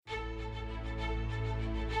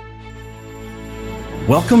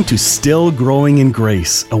Welcome to Still Growing in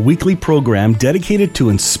Grace, a weekly program dedicated to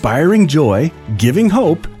inspiring joy, giving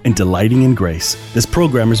hope, and delighting in grace. This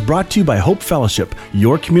program is brought to you by Hope Fellowship,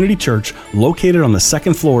 your community church located on the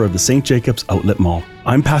second floor of the St. Jacobs Outlet Mall.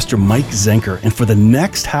 I'm Pastor Mike Zenker, and for the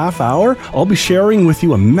next half hour, I'll be sharing with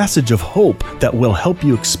you a message of hope that will help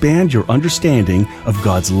you expand your understanding of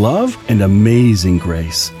God's love and amazing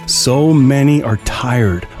grace. So many are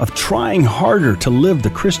tired of trying harder to live the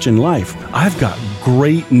Christian life. I've got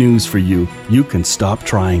great news for you. You can stop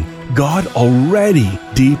trying. God already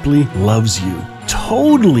deeply loves you,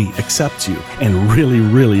 totally accepts you, and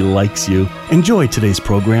really likes you. Enjoy today's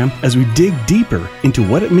program as we dig deeper into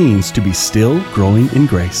what it means to be still growing in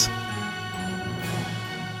grace.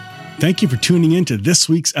 Thank you for tuning in to this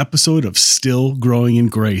week's episode of Still Growing in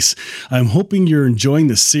Grace. I'm hoping you're enjoying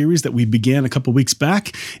the series that we began a couple weeks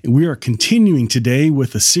back. We are continuing today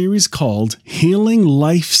with a series called Healing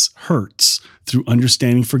Life's Hurts through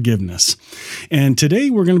Understanding Forgiveness. And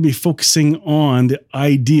today we're going to be focusing on the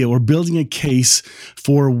idea or building a case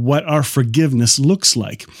for what our forgiveness looks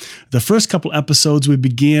like. The first couple episodes we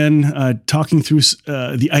began talking through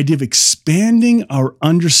the idea of expanding our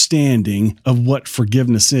understanding of what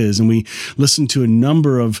forgiveness is. And we listened to a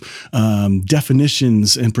number of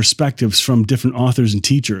definitions and perspectives from different authors and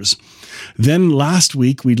teachers. Then last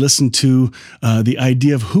week we listened to the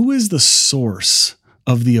idea of who is the source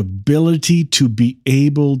of the ability to be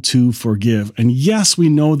able to forgive. And yes, we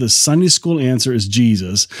know the Sunday school answer is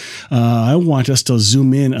Jesus. I want us to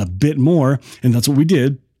zoom in a bit more, and that's what we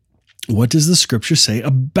did. What does the scripture say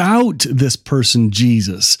about this person,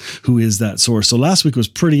 Jesus, who is that source? So last week was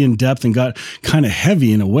pretty in-depth and got kind of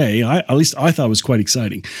heavy in a way. At least I thought it was quite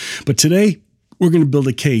exciting. But today, we're going to build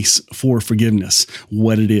a case for forgiveness,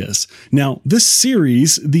 what it is. Now, this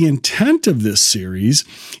series, the intent of this series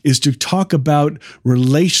is to talk about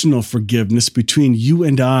relational forgiveness between you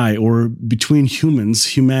and I, or between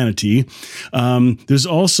humanity. There's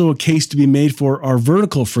also a case to be made for our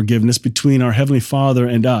vertical forgiveness between our Heavenly Father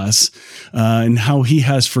and us, and how He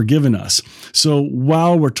has forgiven us. So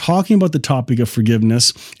while we're talking about the topic of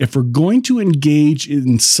forgiveness, if we're going to engage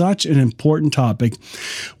in such an important topic,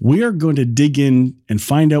 we are going to dig in and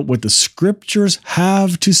find out what the scriptures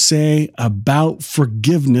have to say about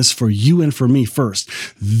forgiveness for you and for me first.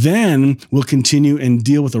 Then we'll continue and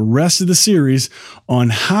deal with the rest of the series on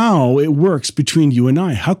how it works between you and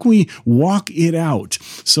I. How can we walk it out?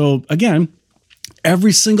 So again,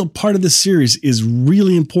 every single part of this series is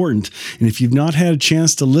really important. And if you've not had a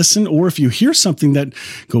chance to listen, or if you hear something that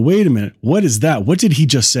go, wait a minute, what is that? What did he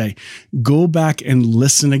just say? Go back and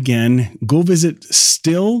listen again. Go visit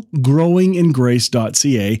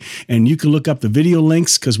stillgrowingingrace.ca, and you can look up the video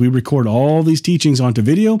links because we record all these teachings onto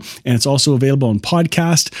video, and it's also available on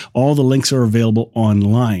podcast. All the links are available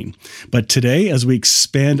online. But today, as we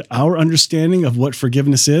expand our understanding of what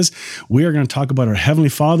forgiveness is, we are going to talk about our Heavenly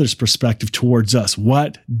Father's perspective towards us.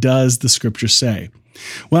 What does the scripture say?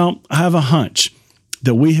 Well, I have a hunch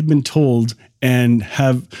that we have been told and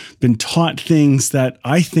have been taught things that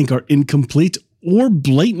I think are incomplete or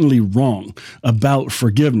blatantly wrong about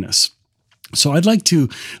forgiveness. So I'd like to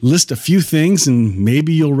list a few things, and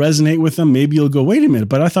maybe you'll resonate with them. Maybe you'll go, wait a minute,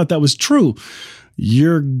 but I thought that was true.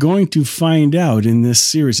 You're going to find out in this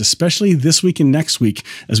series, especially this week and next week,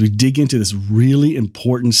 as we dig into this really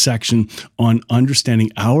important section on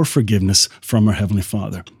understanding our forgiveness from our Heavenly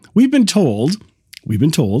Father. We've been told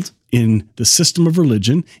in the system of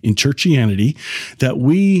religion, in churchianity, that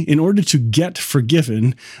we, in order to get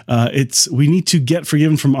forgiven, we need to get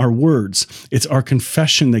forgiven from our words. It's our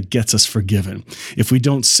confession that gets us forgiven. If we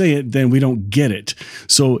don't say it, then we don't get it.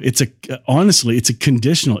 So honestly, it's a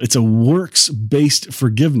conditional, it's a works-based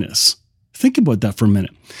forgiveness. Think about that for a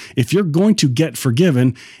minute. If you're going to get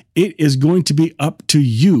forgiven, it is going to be up to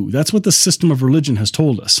you. That's what the system of religion has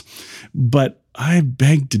told us. But I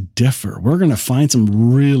beg to differ. We're going to find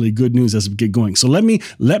some really good news as we get going. So let me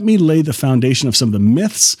lay the foundation of some of the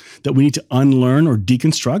myths that we need to unlearn or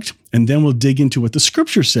deconstruct, and then we'll dig into what the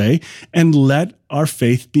scriptures say and let our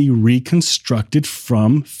faith be reconstructed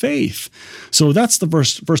from faith. So that's the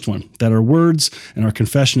first one, that our words and our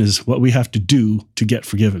confession is what we have to do to get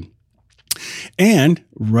forgiven. And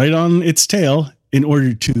right on its tail, in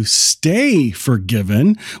order to stay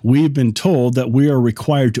forgiven, we've been told that we are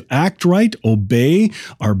required to act right, obey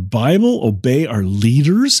our Bible, obey our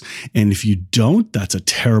leaders. And if you don't, that's a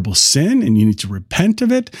terrible sin and you need to repent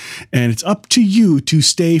of it. And it's up to you to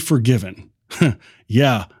stay forgiven.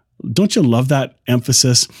 Yeah. Don't you love that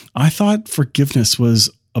emphasis? I thought forgiveness was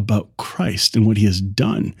about Christ and what He has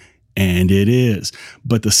done. And it is.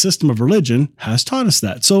 But the system of religion has taught us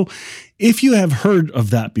that. So if you have heard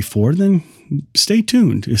of that before, then stay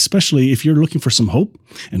tuned, especially if you're looking for some hope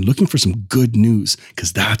and looking for some good news,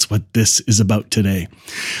 because that's what this is about today.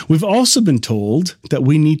 We've also been told that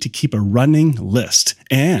we need to keep a running list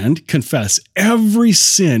and confess every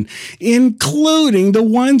sin, including the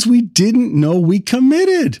ones we didn't know we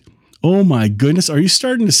committed. Oh my goodness. Are you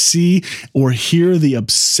starting to see or hear the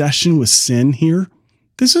obsession with sin here?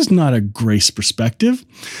 This is not a grace perspective.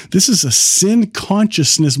 This is a sin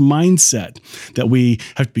consciousness mindset that we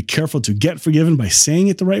have to be careful to get forgiven by saying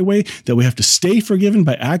it the right way, that we have to stay forgiven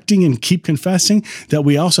by acting and keep confessing, that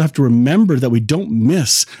we also have to remember that we don't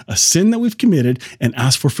miss a sin that we've committed and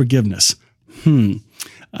ask for forgiveness.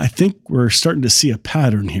 I think we're starting to see a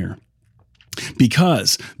pattern here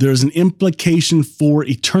because there's an implication for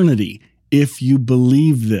eternity if you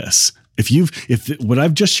believe this. If what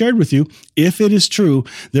I've just shared with you, if it is true,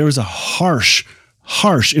 there is a harsh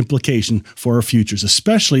implication for our futures,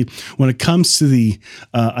 especially when it comes to the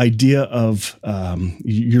idea of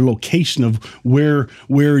your location of where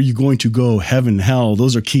are you going to go, heaven, hell.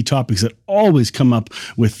 Those are key topics that always come up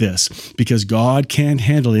with this, because God can't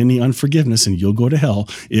handle any unforgiveness, and you'll go to hell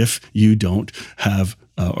if you don't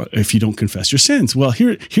confess your sins. Well,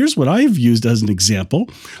 here's what I've used as an example.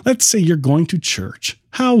 Let's say you're going to church.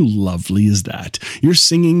 How lovely is that? You're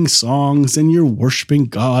singing songs and you're worshiping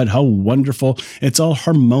God. How wonderful. It's all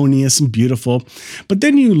harmonious and beautiful. But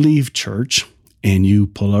then you leave church and you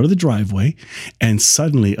pull out of the driveway, and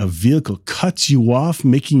suddenly a vehicle cuts you off,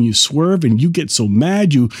 making you swerve, and you get so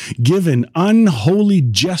mad you give an unholy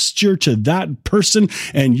gesture to that person,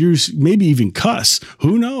 and you maybe even cuss.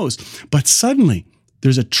 Who knows? But suddenly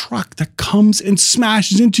there's a truck that comes and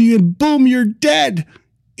smashes into you, and boom, you're dead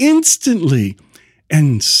instantly.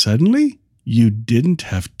 And suddenly you didn't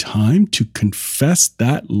have time to confess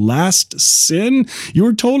that last sin. You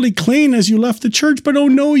were totally clean as you left the church, but oh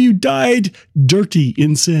no, you died dirty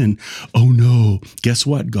in sin. Oh no, guess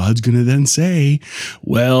what? God's going to then say,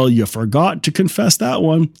 well, you forgot to confess that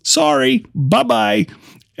one. Sorry, bye-bye.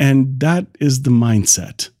 And that is the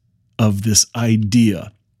mindset of this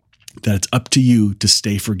idea that it's up to you to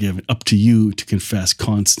stay forgiven, up to you to confess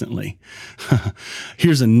constantly.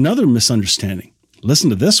 Here's another misunderstanding.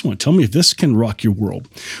 Listen to this one. Tell me if this can rock your world.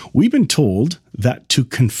 We've been told that to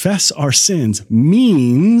confess our sins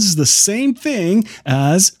means the same thing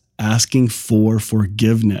as asking for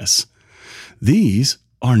forgiveness. These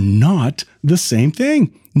are not the same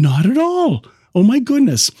thing. Not at all. Oh my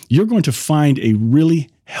goodness. You're going to find a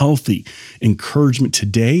really healthy encouragement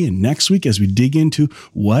today and next week as we dig into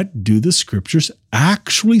what do the scriptures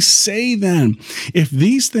actually say then. If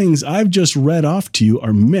these things I've just read off to you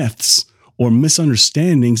are myths or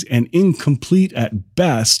misunderstandings and incomplete at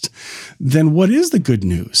best, then what is the good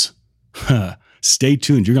news? Stay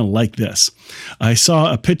tuned. You're going to like this. I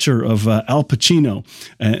saw a picture of Al Pacino,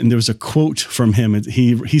 and there was a quote from him.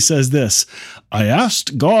 He says this, "I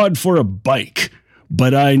asked God for a bike,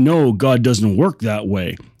 but I know God doesn't work that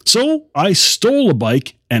way. So I stole a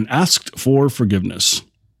bike and asked for forgiveness."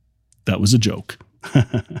 That was a joke.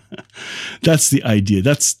 That's the idea.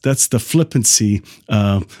 That's the flippancy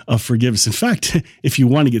of forgiveness. In fact, if you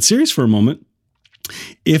want to get serious for a moment,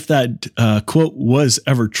 if that quote was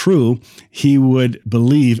ever true, he would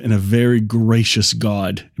believe in a very gracious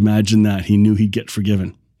God. Imagine that. He knew he'd get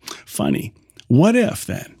forgiven. Funny. What if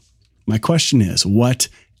then? My question is, what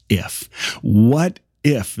if? What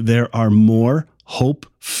if there are more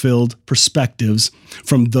hope-filled perspectives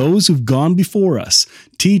from those who've gone before us,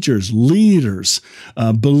 teachers, leaders,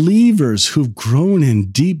 believers who've grown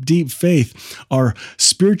in deep, deep faith, our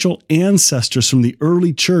spiritual ancestors from the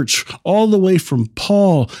early church, all the way from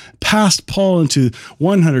Paul, past Paul into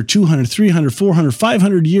 100, 200, 300, 400,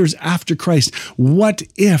 500 years after Christ. What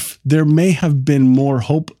if there may have been more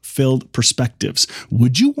hope-filled perspectives?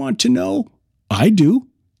 Would you want to know? I do.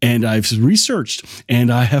 And I've researched,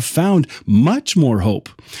 and I have found much more hope.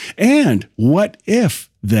 And what if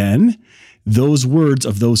then those words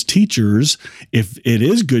of those teachers, if it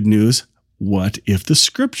is good news, what if the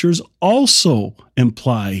scriptures also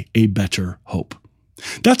imply a better hope?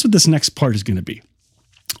 That's what this next part is going to be.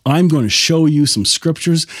 I'm going to show you some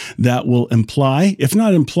scriptures that will imply, if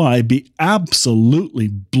not imply, be absolutely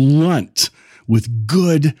blunt with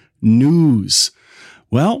good news.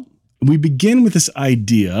 Well, we begin with this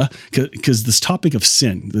idea because this topic of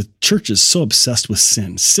sin, the church is so obsessed with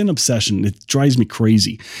sin obsession. It drives me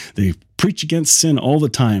crazy. They preach against sin all the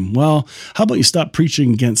time. Well, how about you stop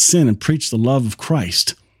preaching against sin and preach the love of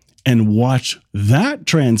Christ and watch that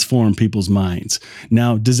transform people's minds?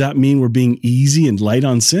 Now, does that mean we're being easy and light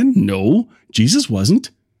on sin? No, Jesus wasn't.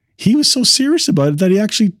 he was so serious about it that he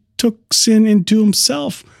actually took sin into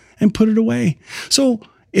himself and put it away. So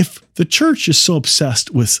if the church is so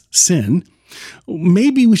obsessed with sin,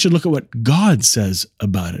 maybe we should look at what God says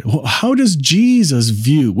about it. How does Jesus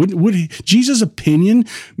view? Would Jesus' opinion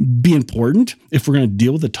be important if we're going to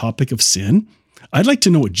deal with the topic of sin? I'd like to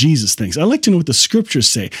know what Jesus thinks. I'd like to know what the scriptures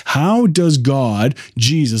say. How does God,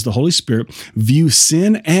 Jesus, the Holy Spirit, view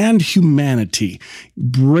sin and humanity?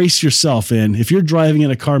 Brace yourself in. If you're driving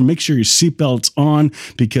in a car, make sure your seatbelt's on,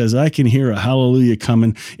 because I can hear a hallelujah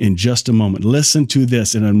coming in just a moment. Listen to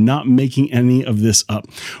this, and I'm not making any of this up.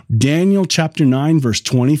 Daniel chapter 9, verse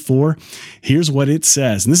 24. Here's what it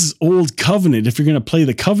says. And this is Old Covenant. If you're going to play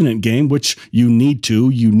the covenant game, which you need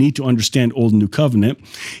to understand Old and New Covenant.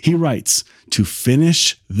 He writes, to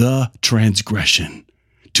finish the transgression,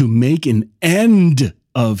 to make an end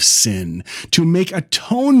of sin, to make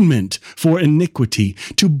atonement for iniquity,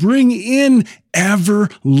 to bring in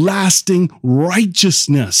everlasting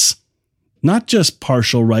righteousness. Not just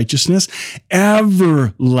partial righteousness,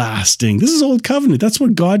 everlasting. This is Old Covenant. That's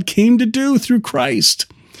what God came to do through Christ.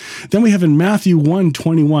 Then we have in Matthew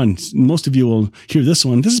 1:21. Most of you will hear this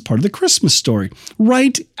one. This is part of the Christmas story.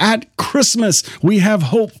 Right at Christmas, we have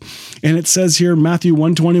hope. And it says here, Matthew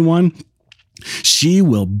 1:21, she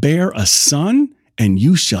will bear a son, and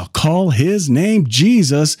you shall call his name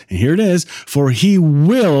Jesus. And here it is, for he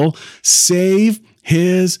will save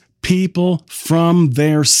his people from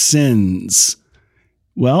their sins.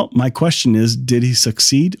 Well, my question is, did he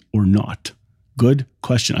succeed or not? Good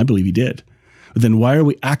question. I believe he did. Then why are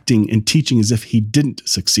we acting and teaching as if he didn't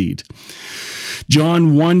succeed?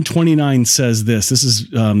 John 1:29 says this. This is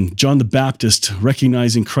John the Baptist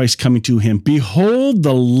recognizing Christ coming to him. Behold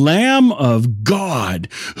the Lamb of God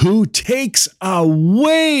who takes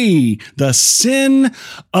away the sin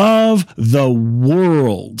of the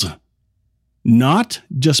world. Not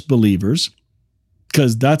just believers,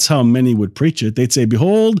 because that's how many would preach it. They'd say,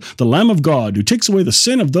 behold, the Lamb of God who takes away the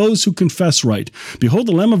sin of those who confess right. Behold,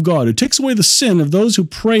 the Lamb of God who takes away the sin of those who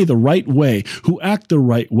pray the right way, who act the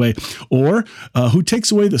right way, or who takes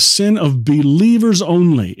away the sin of believers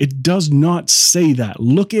only. It does not say that.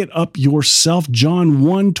 Look it up yourself. John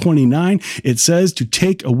 1:29, it says to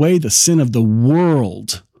take away the sin of the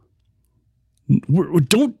world.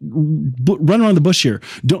 Don't run around the bush here.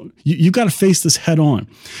 You got to face this head on.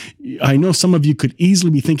 I know some of you could easily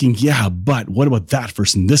be thinking, yeah, but what about that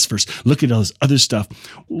verse and this verse? Look at all this other stuff.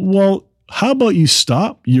 Well, how about you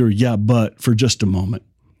stop your yeah, but for just a moment?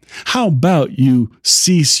 How about you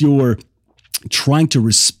cease your trying to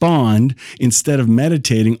respond instead of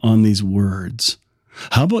meditating on these words?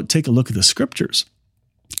 How about take a look at the scriptures?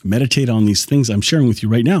 Meditate on these things I'm sharing with you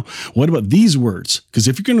right now. What about these words? Because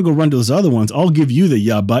if you're going to go run to those other ones, I'll give you the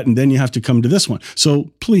yeah, but, and then you have to come to this one.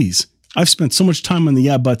 So please, I've spent so much time on the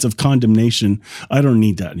yeah, buts of condemnation. I don't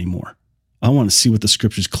need that anymore. I want to see what the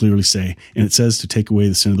scriptures clearly say. And it says to take away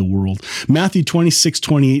the sin of the world. Matthew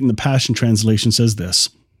 26:28 in the Passion Translation says this.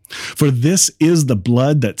 For this is the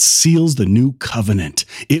blood that seals the new covenant.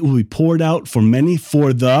 It will be poured out for many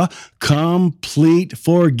for the complete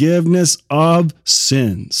forgiveness of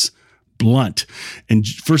sins. Blunt. And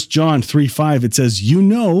 1 John 3:5, it says, you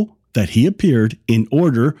know that he appeared in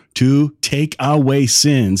order to take away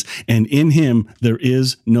sins, and in him there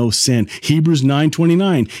is no sin. Hebrews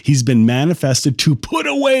 9:29, he's been manifested to put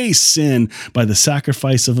away sin by the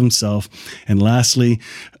sacrifice of himself. And lastly,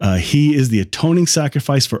 he is the atoning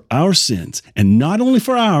sacrifice for our sins, and not only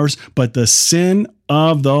for ours, but the sin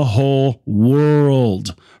of the whole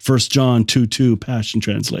world. 1 John 2:2 Passion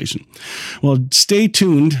Translation. Well, stay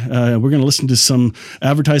tuned. We're going to listen to some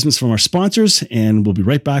advertisements from our sponsors, and we'll be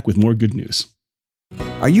right back with more good news.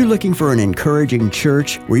 Are you looking for an encouraging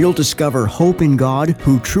church where you'll discover hope in God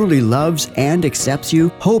who truly loves and accepts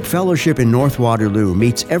you? Hope Fellowship in North Waterloo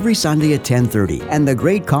meets every Sunday at 10:30, and the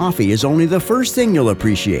great coffee is only the first thing you'll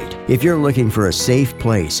appreciate. If you're looking for a safe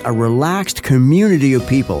place, a relaxed community of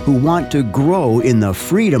people who want to grow in the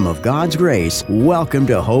freedom of God's grace, welcome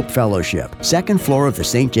to Hope Fellowship, second floor of the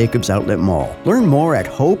St. Jacobs Outlet Mall. Learn more at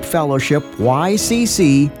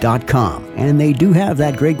hopefellowshipycc.com, and they do have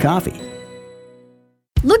that great coffee.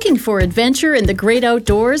 Looking for adventure in the great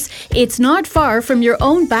outdoors? It's not far from your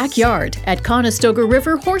own backyard at Conestoga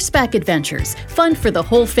River Horseback Adventures. Fun for the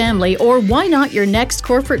whole family, or why not your next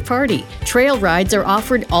corporate party? Trail rides are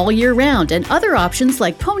offered all year round, and other options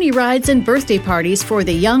like pony rides and birthday parties for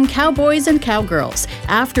the young cowboys and cowgirls.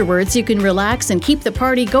 Afterwards, you can relax and keep the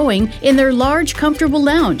party going in their large, comfortable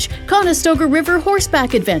lounge. Conestoga River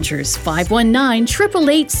Horseback Adventures,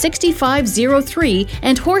 519-888-6503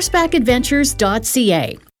 and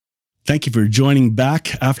horsebackadventures.ca. Thank you for joining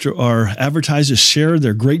back after our advertisers share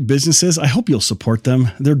their great businesses. I hope you'll support them.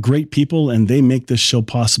 They're great people and they make this show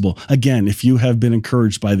possible. Again, if you have been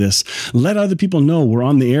encouraged by this, let other people know we're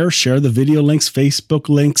on the air. Share the video links, Facebook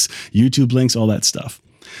links, YouTube links, all that stuff.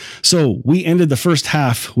 So we ended the first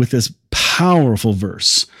half with this powerful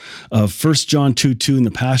verse of 1 John 2:2 in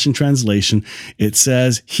the Passion Translation. It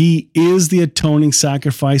says, "He is the atoning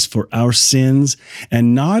sacrifice for our sins,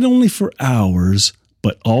 and not only for ours,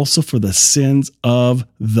 but also for the sins of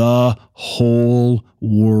the whole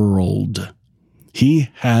world. He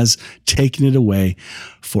has taken it away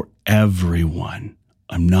for everyone."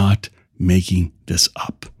 I'm not making this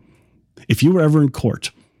up. If you were ever in court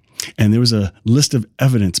and there was a list of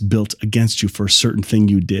evidence built against you for a certain thing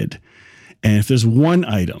you did, and if there's one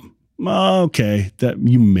item, okay, that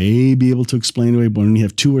you may be able to explain away, but when you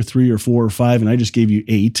have 2 or 3 or 4 or 5, and I just gave you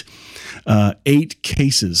 8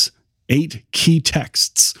 cases, 8 key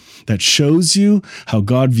texts that shows you how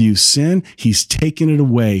God views sin. He's taken it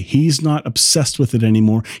away. He's not obsessed with it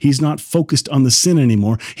anymore. He's not focused on the sin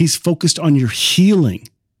anymore. He's focused on your healing,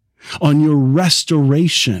 on your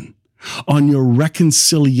restoration, on your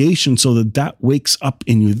reconciliation, so that wakes up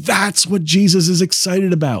in you. That's what Jesus is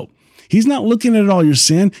excited about. He's not looking at all your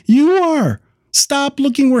sin. You are. Stop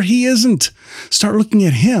looking where he isn't. Start looking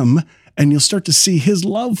at him, and you'll start to see his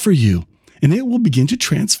love for you. And it will begin to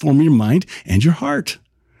transform your mind and your heart.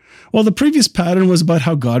 Well, the previous pattern was about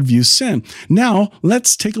how God views sin. Now,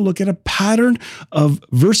 let's take a look at a pattern of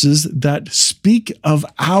verses that speak of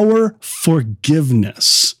our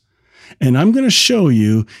forgiveness. And I'm going to show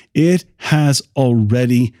you it has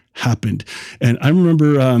already happened. And I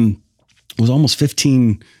remember it was almost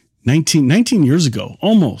 19 years ago,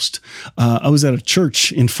 almost. I was at a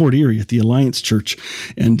church in Fort Erie at the Alliance Church,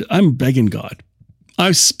 and I'm begging God.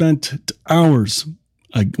 I've spent hours.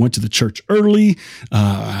 I went to the church early,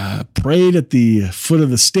 prayed at the foot of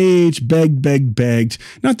the stage, begged.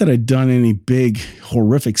 Not that I'd done any big,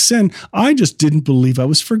 horrific sin. I just didn't believe I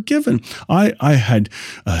was forgiven. I had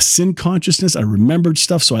sin consciousness. I remembered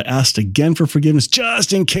stuff, so I asked again for forgiveness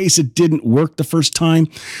just in case it didn't work the first time.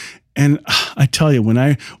 And I tell you, when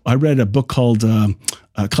I read a book called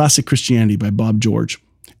Classic Christianity by Bob George,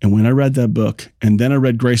 and when I read that book, and then I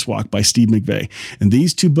read Grace Walk by Steve McVey, and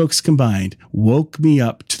these 2 books combined woke me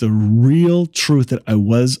up to the real truth that I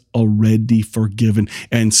was already forgiven.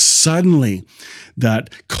 And suddenly that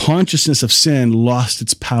consciousness of sin lost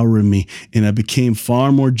its power in me, and I became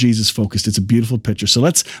far more Jesus focused. It's a beautiful picture. So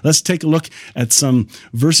let's take a look at some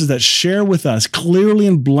verses that share with us clearly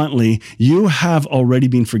and bluntly, you have already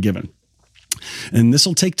been forgiven. And this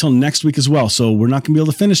will take till next week as well. So we're not going to be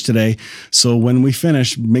able to finish today. So when we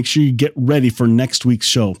finish, make sure you get ready for next week's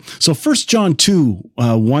show. So 1 John 2,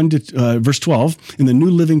 1 to verse 12, in the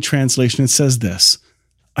New Living Translation, it says this: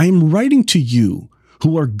 "I am writing to you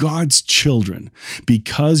who are God's children,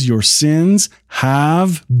 because your sins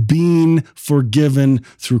have been forgiven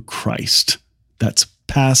through Christ." That's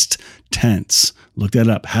past tense. Look that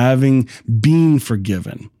up. Having been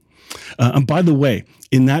forgiven. And by the way,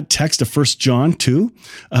 in that text of 1 John 2,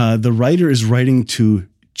 the writer is writing to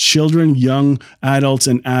children, young adults,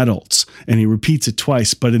 and adults. And he repeats it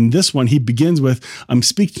twice. But in this one, he begins with, "I'm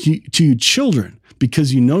speaking to you children,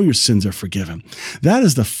 because you know your sins are forgiven." That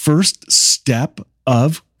is the first step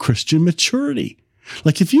of Christian maturity.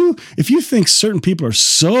 Like if you think certain people are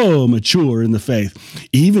so mature in the faith,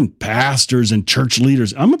 even pastors and church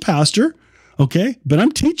leaders, I'm a pastor, okay, but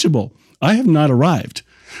I'm teachable. I have not arrived.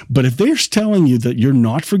 But if they're telling you that you're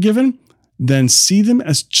not forgiven, then see them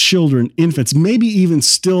as children, infants, maybe even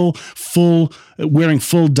still wearing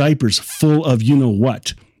full diapers, full of you know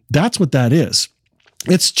what. That's what that is.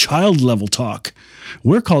 It's child level talk.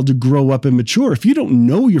 We're called to grow up and mature. If you don't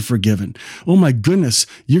know you're forgiven, oh my goodness,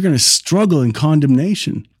 you're going to struggle in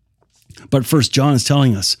condemnation. But 1 John is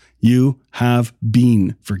telling us you have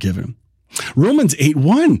been forgiven. Romans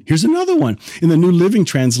 8:1. Here's another one. In the New Living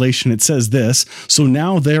Translation, it says this: "So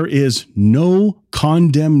now there is no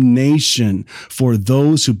condemnation for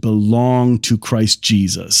those who belong to Christ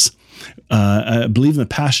Jesus." I believe in the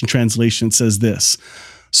Passion Translation, it says this: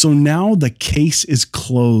 "So now the case is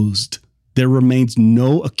closed. There remains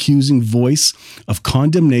no accusing voice of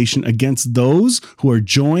condemnation against those who are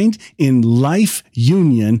joined in life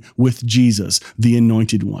union with Jesus, the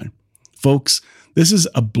Anointed One." Folks, this is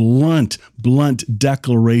a blunt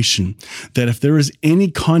declaration that if there is any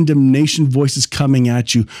condemnation voices coming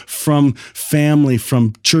at you from family,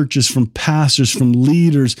 from churches, from pastors, from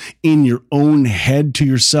leaders in your own head to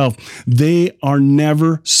yourself, they are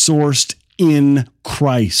never sourced in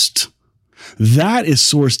Christ. That is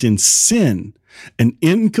sourced in sin, an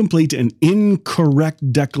incomplete and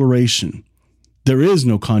incorrect declaration. There is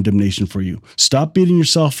no condemnation for you. Stop beating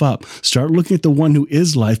yourself up. Start looking at the one who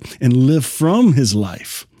is life and live from his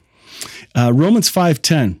life. Romans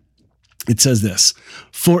 5:10, it says this,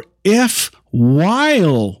 "For if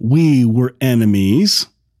while we were enemies,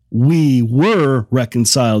 we were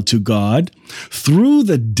reconciled to God through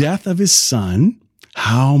the death of his Son,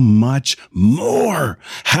 how much more,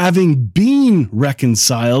 having been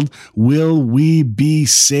reconciled, will we be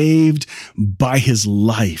saved by his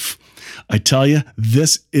life?" I tell you,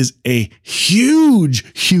 this is a huge,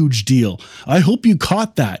 huge deal. I hope you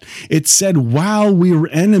caught that. It said while we were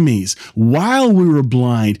enemies, while we were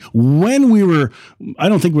blind, when we were, I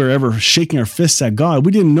don't think we were ever shaking our fists at God.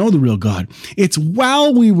 We didn't know the real God. It's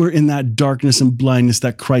while we were in that darkness and blindness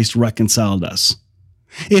that Christ reconciled us.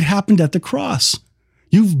 It happened at the cross.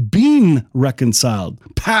 You've been reconciled,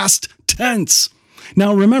 past tense.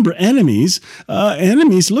 Now, remember, enemies,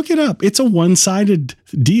 look it up. It's a one-sided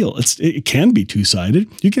deal. It can be two-sided.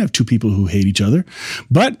 You can have two people who hate each other,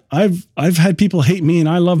 but I've had people hate me and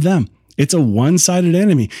I love them. It's a one-sided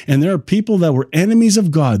enemy. And there are people that were enemies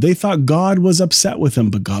of God. They thought God was upset with them,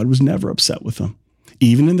 but God was never upset with them.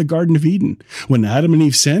 Even in the Garden of Eden, when Adam and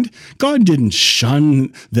Eve sinned, God didn't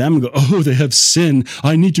shun them and go, "Oh, they have sinned.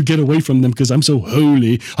 I need to get away from them because I'm so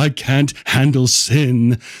holy. I can't handle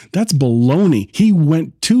sin." That's baloney. He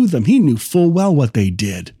went to them. He knew full well what they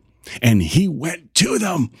did. And he went to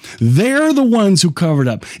them. They're the ones who covered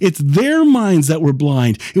up. It's their minds that were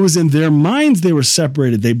blind. It was in their minds they were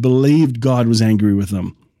separated. They believed God was angry with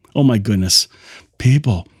them. Oh my goodness.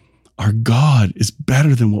 People, our God is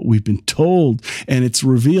better than what we've been told, and it's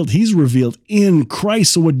revealed. He's revealed in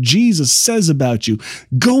Christ. So what Jesus says about you,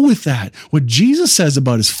 go with that. What Jesus says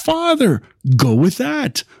about his Father, go with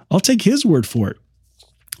that. I'll take his word for it.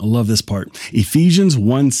 I love this part. Ephesians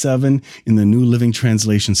 1:7 in the New Living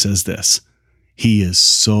Translation says this, "He is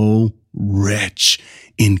so rich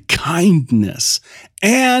in kindness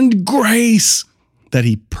and grace that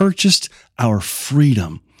he purchased our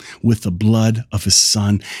freedom with the blood of his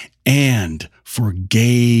Son and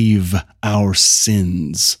forgave our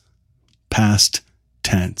sins." Past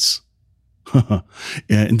tense.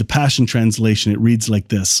 In the Passion Translation, it reads like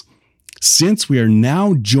this, "Since we are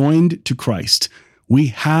now joined to Christ, we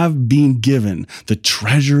have been given the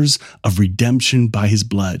treasures of redemption by his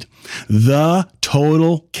blood, the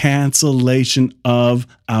total cancellation of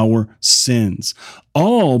our sins,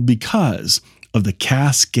 all because of the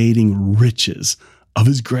cascading riches of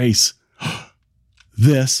his grace."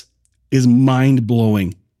 This is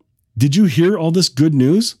mind-blowing. Did you hear all this good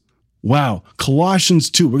news? Wow. Colossians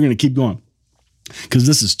 2. We're going to keep going because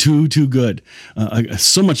this is too good.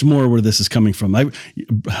 So much more where this is coming from.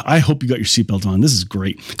 I hope you got your seatbelt on. This is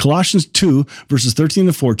great. Colossians 2, verses 13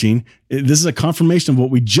 to 14. This is a confirmation of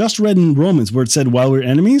what we just read in Romans, where it said, while we're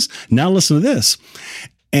enemies. Now listen to this.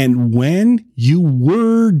 "And when you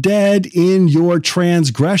were dead in your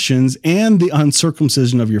transgressions and the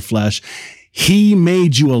uncircumcision of your flesh, he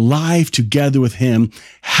made you alive together with him,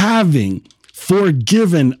 having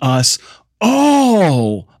forgiven us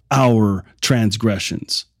all our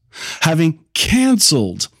transgressions, having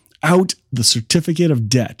canceled out the certificate of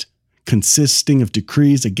debt consisting of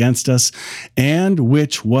decrees against us and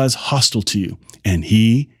which was hostile to you. And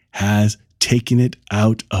he has taken it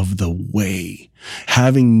out of the way,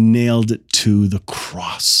 having nailed it to the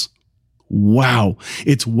cross." Wow.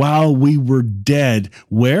 It's while we were dead.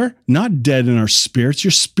 Where? Not dead in our spirits.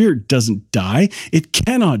 Your spirit doesn't die. It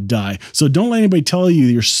cannot die. So don't let anybody tell you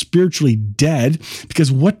you're spiritually dead,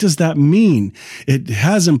 because what does that mean? It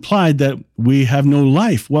has implied that we have no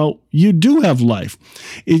life. Well, you do have life.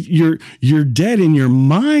 You're dead in your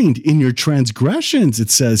mind, in your transgressions, it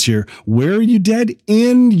says here. Where are you dead?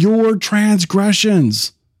 In your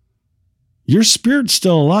transgressions. Your spirit's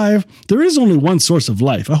still alive. There is only one source of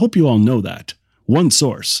life. I hope you all know that. One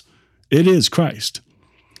source. It is Christ.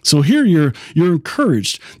 So here you're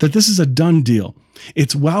encouraged that this is a done deal.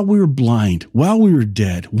 It's while we were blind, while we were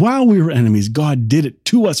dead, while we were enemies, God did it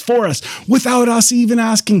to us, for us, without us even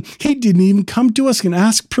asking. He didn't even come to us and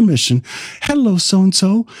ask permission. "Hello,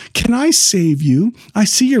 so-and-so, can I save you? I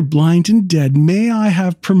see you're blind and dead. May I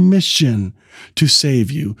have permission to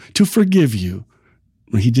save you, to forgive you?"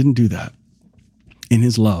 He didn't do that. In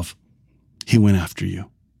his love, he went after you.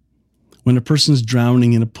 When a person's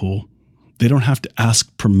drowning in a pool, they don't have to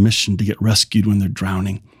ask permission to get rescued when they're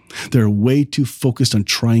drowning. They're way too focused on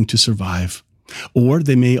trying to survive. Or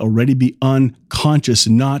they may already be unconscious,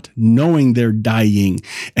 not knowing they're dying,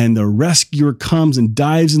 and the rescuer comes and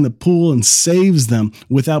dives in the pool and saves them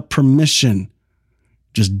without permission.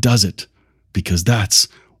 Just does it. because that's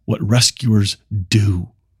what rescuers do.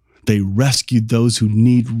 They rescued those who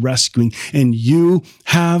need rescuing, and you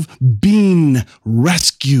have been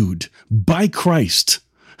rescued by Christ.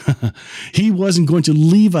 He wasn't going to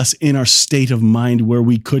leave us in our state of mind where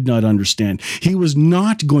we could not understand. He was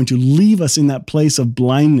not going to leave us in that place of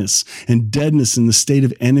blindness and deadness, in the state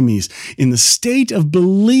of enemies, in the state of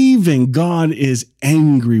believing God is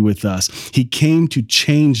angry with us. He came to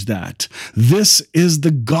change that. This is the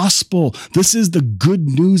gospel. This is the good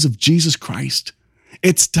news of Jesus Christ.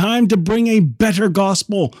 It's time to bring a better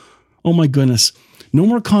gospel. Oh my goodness. No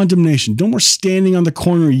more condemnation. No more standing on the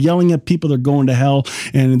corner yelling at people they're going to hell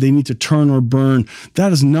and they need to turn or burn.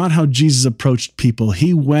 That is not how Jesus approached people.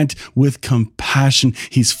 He went with compassion.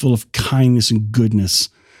 He's full of kindness and goodness.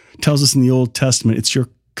 It tells us in the Old Testament, it's your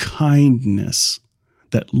kindness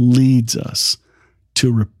that leads us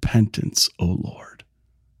to repentance, O Lord.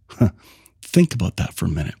 Think about that for a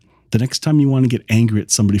minute. The next time you want to get angry at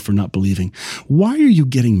somebody for not believing, why are you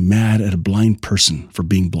getting mad at a blind person for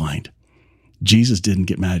being blind? Jesus didn't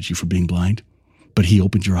get mad at you for being blind, but he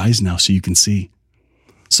opened your eyes now so you can see.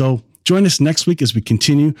 So join us next week as we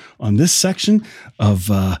continue on this section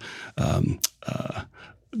of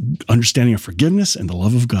understanding of forgiveness and the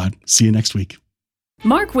love of God. See you next week.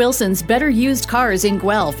 Mark Wilson's Better Used Cars in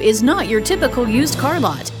Guelph is not your typical used car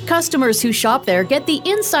lot. Customers who shop there get the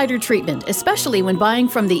insider treatment, especially when buying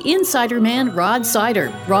from the insider man, Rod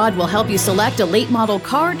Sider. Rod will help you select a late model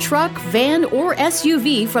car, truck, van, or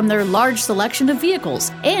SUV from their large selection of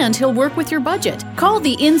vehicles, and he'll work with your budget. Call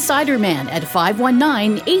the Insider Man at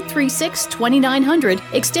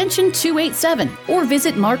 519-836-2900, extension 287, or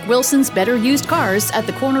visit Mark Wilson's Better Used Cars at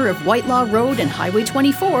the corner of Whitelaw Road and Highway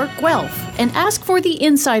 24, Guelph, and ask for the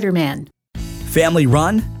Insider Man. Family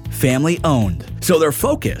run, family owned. So their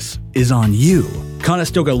focus is on you.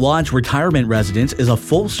 Conestoga Lodge Retirement Residence is a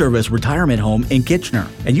full-service retirement home in Kitchener,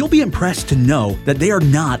 and you'll be impressed to know that they are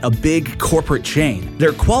not a big corporate chain.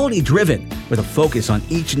 They're quality-driven with a focus on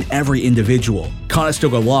each and every individual.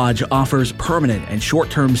 Conestoga Lodge offers permanent and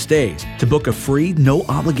short-term stays. To book a free,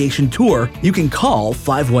 no-obligation tour, you can call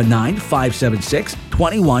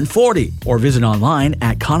 519-576-2140 or visit online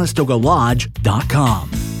at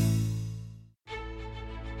conestogalodge.com.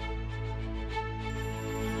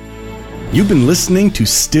 You've been listening to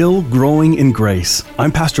Still Growing in Grace.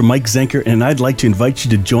 I'm Pastor Mike Zenker, and I'd like to invite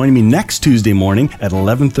you to join me next Tuesday morning at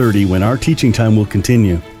 11:30 when our teaching time will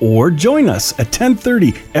continue. Or join us at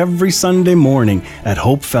 10:30 every Sunday morning at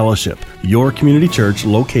Hope Fellowship, your community church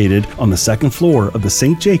located on the second floor of the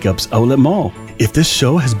St. Jacobs Outlet Mall. If this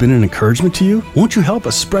show has been an encouragement to you, won't you help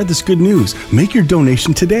us spread this good news? Make your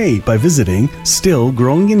donation today by visiting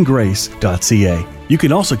stillgrowingingrace.ca. You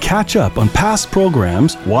can also catch up on past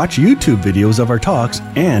programs, watch YouTube videos of our talks,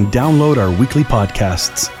 and download our weekly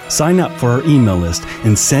podcasts. Sign up for our email list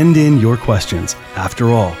and send in your questions.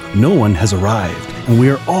 After all, no one has arrived, and we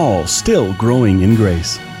are all still growing in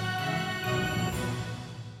grace.